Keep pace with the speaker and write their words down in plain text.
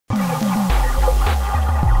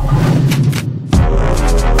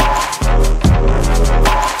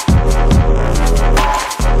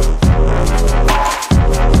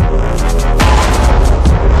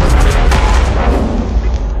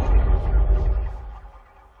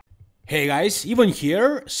Hey guys, Ivan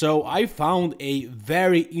here. So I found a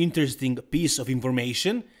very interesting piece of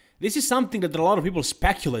information. This is something that a lot of people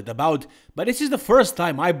speculate about, but this is the first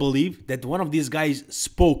time I believe that one of these guys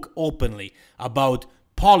spoke openly about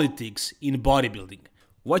politics in bodybuilding.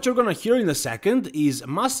 What you're gonna hear in a second is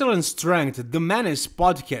Muscle and Strength, the Menace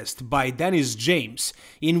podcast by Dennis James,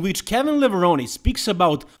 in which Kevin Levrone speaks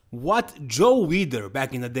about what Joe Weider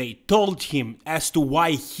back in the day told him as to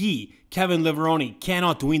why he, Kevin Levrone,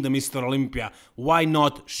 cannot win the Mr. Olympia. Why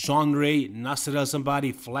not Sean Ray, Nasser El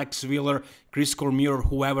Somebody, Flex Wheeler, Chris Cormier,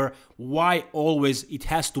 whoever? Why always it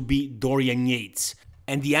has to be Dorian Yates?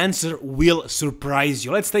 And the answer will surprise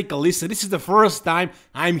you. Let's take a listen. This is the first time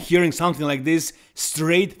I'm hearing something like this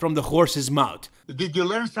straight from the horse's mouth. Did you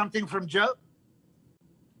learn something from Joe?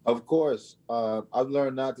 Of course. I've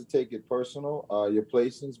learned not to take it personal, your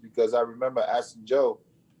placings, because I remember asking Joe,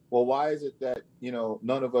 well, why is it that,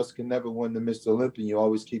 none of us can never win the Mr. Olympia? You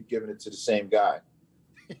always keep giving it to the same guy.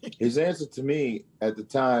 His answer to me at the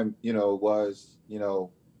time, was,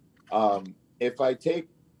 if I take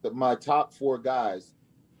my top four guys,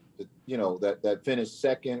 that finished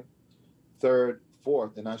second, third,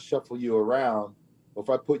 fourth, and I shuffle you around, or if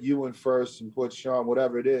I put you in first and put Sean,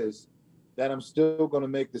 whatever it is, that I'm still going to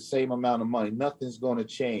make the same amount of money. Nothing's going to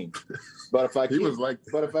change. But if I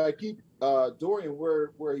keep, Dorian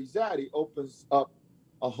where he's at, he opens up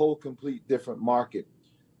a whole complete different market.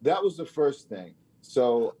 That was the first thing.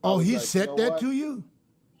 So he said that to you?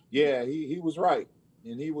 Yeah, he was right,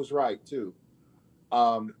 and he was right too.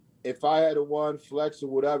 If I had won Flex or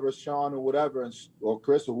whatever, Sean or whatever, or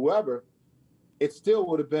Chris or whoever, it still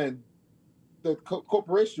would have been, the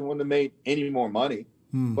corporation wouldn't have made any more money.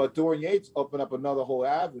 But Dorian Yates opened up another whole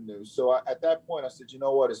avenue. So at that point, I said, you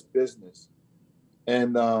know what, it's business.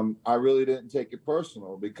 And I really didn't take it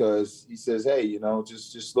personal, because he says, hey,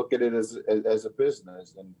 just look at it as a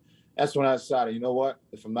business. And that's when I decided, you know what,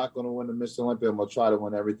 if I'm not going to win the Mr. Olympia, I'm going to try to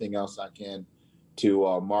win everything else I can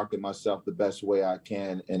to market myself the best way I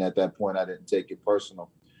can. And at that point, I didn't take it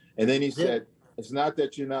personal. And then he said, it's not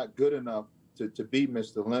that you're not good enough to be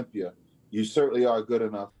Mr. Olympia. You certainly are good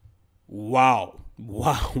enough. Wow,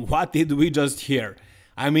 what did we just hear?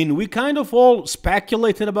 I mean, we kind of all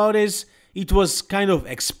speculated about this. It was kind of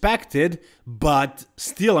expected, but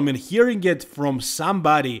still, hearing it from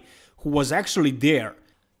somebody who was actually there,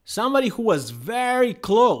 somebody who was very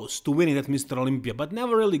close to winning that Mr. Olympia, but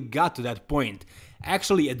never really got to that point,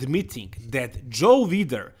 actually admitting that Joe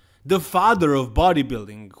Weider, the father of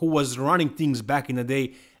bodybuilding, who was running things back in the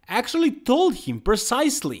day, actually told him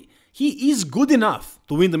precisely he is good enough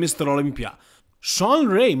to win the Mr. Olympia. Sean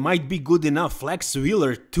Ray might be good enough, Flex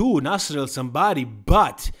Wheeler too, Nasser El Somebody,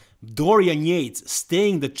 but Dorian Yates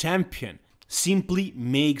staying the champion simply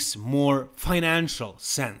makes more financial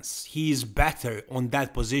sense. He is better on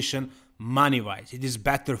that position money-wise. It is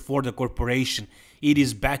better for the corporation. It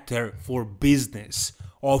is better for business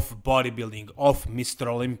of bodybuilding, of Mr.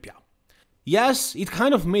 Olympia. Yes, it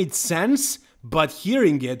kind of made sense, but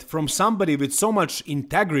hearing it from somebody with so much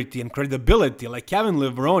integrity and credibility like Kevin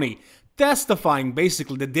Levrone, testifying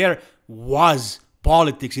basically that there was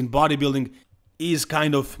politics in bodybuilding, is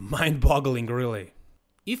kind of mind-boggling, really.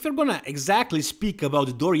 If you're gonna exactly speak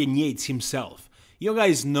about Dorian Yates himself, you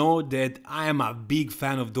guys know that I am a big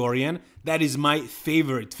fan of Dorian. That is my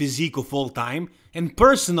favorite physique of all time, and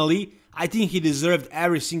personally, I think he deserved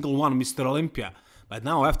every single one Mr. Olympia. But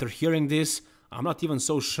now, after hearing this, I'm not even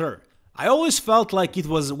so sure. I always felt like it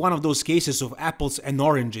was one of those cases of apples and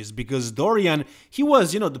oranges, because Dorian, he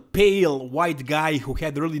was, the pale white guy who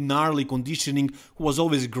had really gnarly conditioning, who was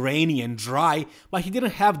always grainy and dry, but he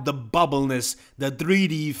didn't have the bubbleness, the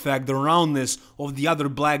 3D effect, the roundness of the other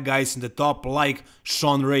black guys in the top, like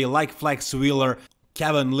Sean Ray, like Flex Wheeler,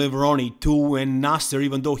 Kevin Levrone too, and Nasser,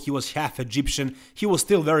 even though he was half Egyptian, he was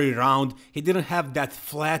still very round. He didn't have that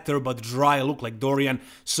flatter but dry look like Dorian.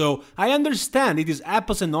 So I understand it is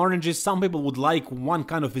apples and oranges. Some people would like one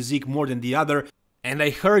kind of physique more than the other. And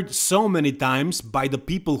I heard so many times by the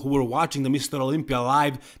people who were watching the Mr. Olympia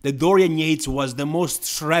live that Dorian Yates was the most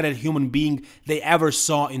shredded human being they ever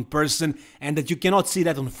saw in person, and that you cannot see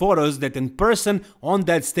that on photos, that in person, on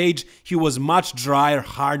that stage, he was much drier,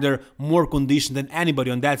 harder, more conditioned than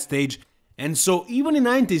anybody on that stage. And so even in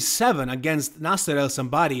 97 against Nasser El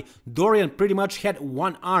Somebody, Dorian pretty much had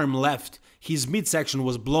one arm left. His midsection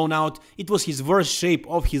was blown out, it was his worst shape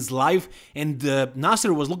of his life, and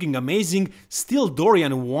Nasser was looking amazing. Still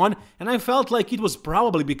Dorian won, and I felt like it was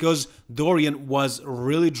probably because Dorian was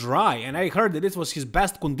really dry, and I heard that it was his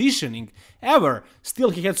best conditioning ever. Still,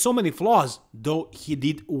 he had so many flaws, though he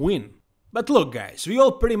did win. But look guys, we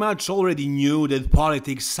all pretty much already knew that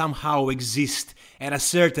politics somehow exist at a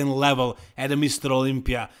certain level at the Mr.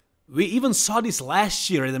 Olympia. We even saw this last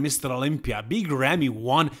year at the Mr. Olympia. Big Ramy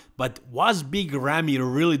won, but was Big Ramy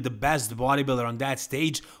really the best bodybuilder on that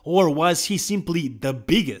stage, or was he simply the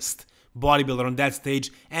biggest bodybuilder on that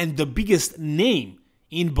stage and the biggest name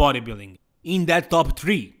in bodybuilding? In that top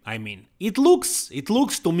 3, I mean. It looks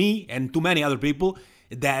to me and to many other people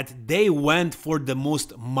that they went for the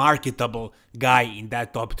most marketable guy in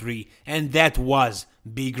that top 3, and that was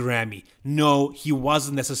Big Ramy. No, he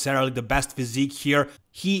wasn't necessarily the best physique here.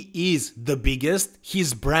 He is the biggest,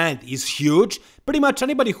 his brand is huge. Pretty much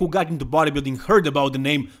anybody who got into bodybuilding heard about the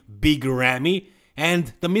name Big Ramy,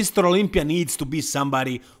 and the Mr. Olympia needs to be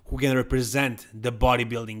somebody who can represent the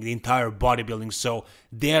bodybuilding, the entire bodybuilding. So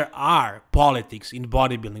there are politics in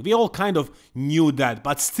bodybuilding. We all kind of knew that,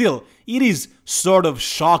 but still, it is sort of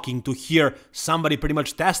shocking to hear somebody pretty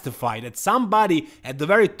much testify that somebody at the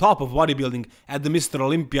very top of bodybuilding at the Mr.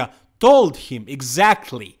 Olympia told him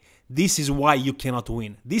exactly, this is why you cannot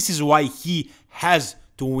win. This is why he has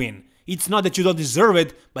to win. It's not that you don't deserve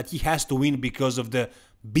it, but he has to win because of the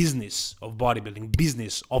business of bodybuilding,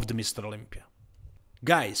 business of the Mr. Olympia.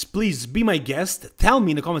 Guys, please be my guest. Tell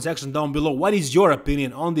me in the comment section down below what is your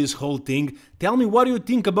opinion on this whole thing. Tell me what do you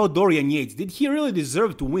think about Dorian Yates. Did he really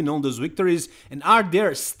deserve to win all those victories? And are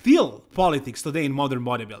there still politics today in modern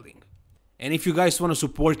bodybuilding? And if you guys want to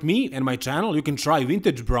support me and my channel, you can try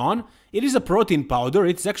Vintage Brawn. It is a protein powder.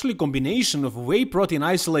 It's actually a combination of whey protein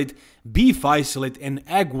isolate, beef isolate, and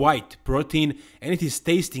egg white protein. And it is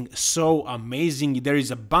tasting so amazing. There is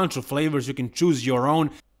a bunch of flavors. You can choose your own.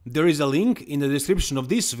 There is a link in the description of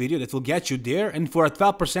this video that will get you there. And for a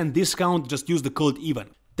 12% discount, just use the code EVEN.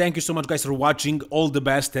 Thank you so much guys for watching. All the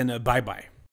best and bye bye.